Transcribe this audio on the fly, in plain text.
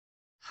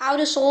How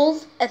to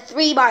solve a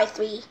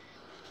 3x3.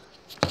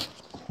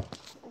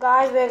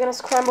 Guys, we're gonna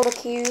scramble the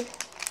cube.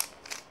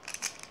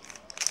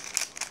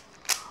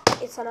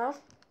 It's enough.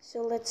 So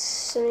let's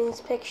see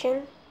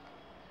inspection.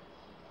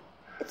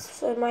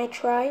 It's my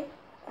try.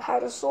 How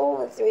to solve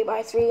a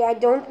 3x3. I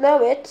don't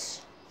know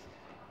it.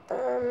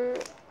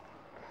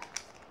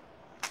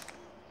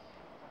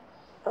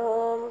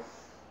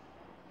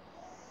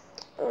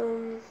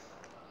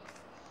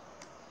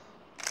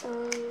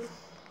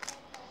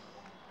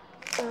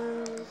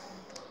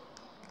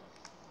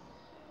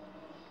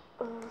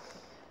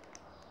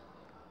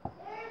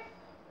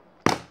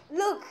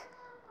 Look,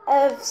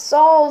 I've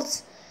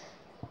solved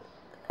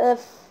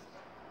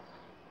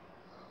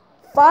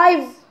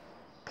 5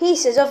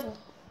 pieces of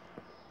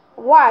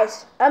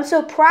white. I'm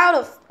so proud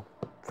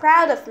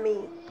of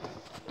me.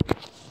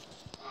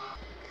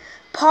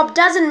 Pop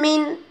doesn't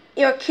mean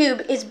your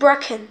cube is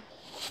broken.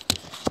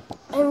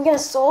 I'm gonna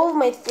solve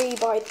my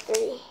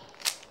 3x3.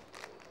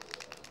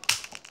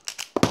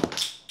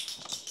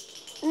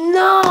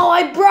 No,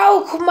 I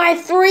broke my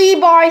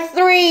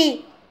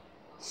 3x3.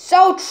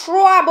 So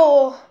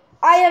trouble.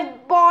 I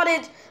have bought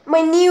it,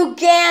 my new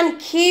GAN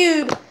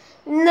cube.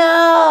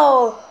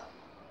 No,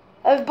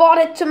 I've bought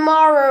it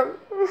tomorrow.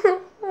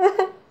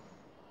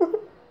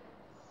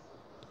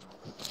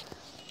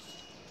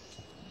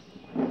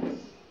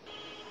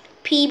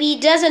 PB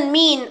doesn't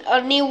mean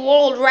a new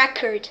world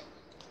record.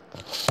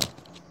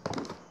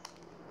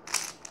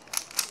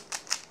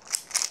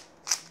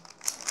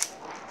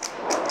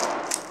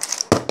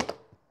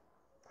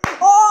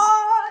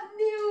 Oh,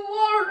 new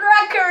world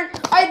record!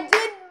 I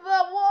did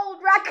the world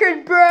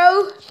record,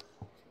 bro.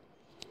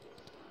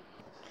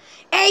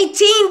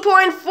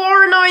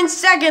 18.49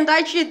 seconds.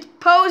 I should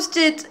post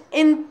it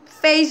in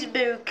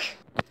Facebook.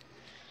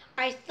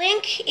 I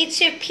think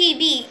it's a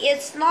PB.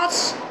 It's not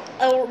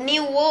a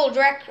new world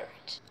record.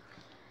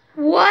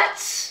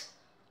 What?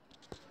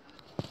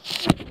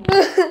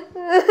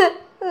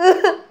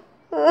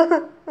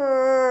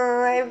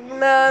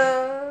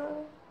 No.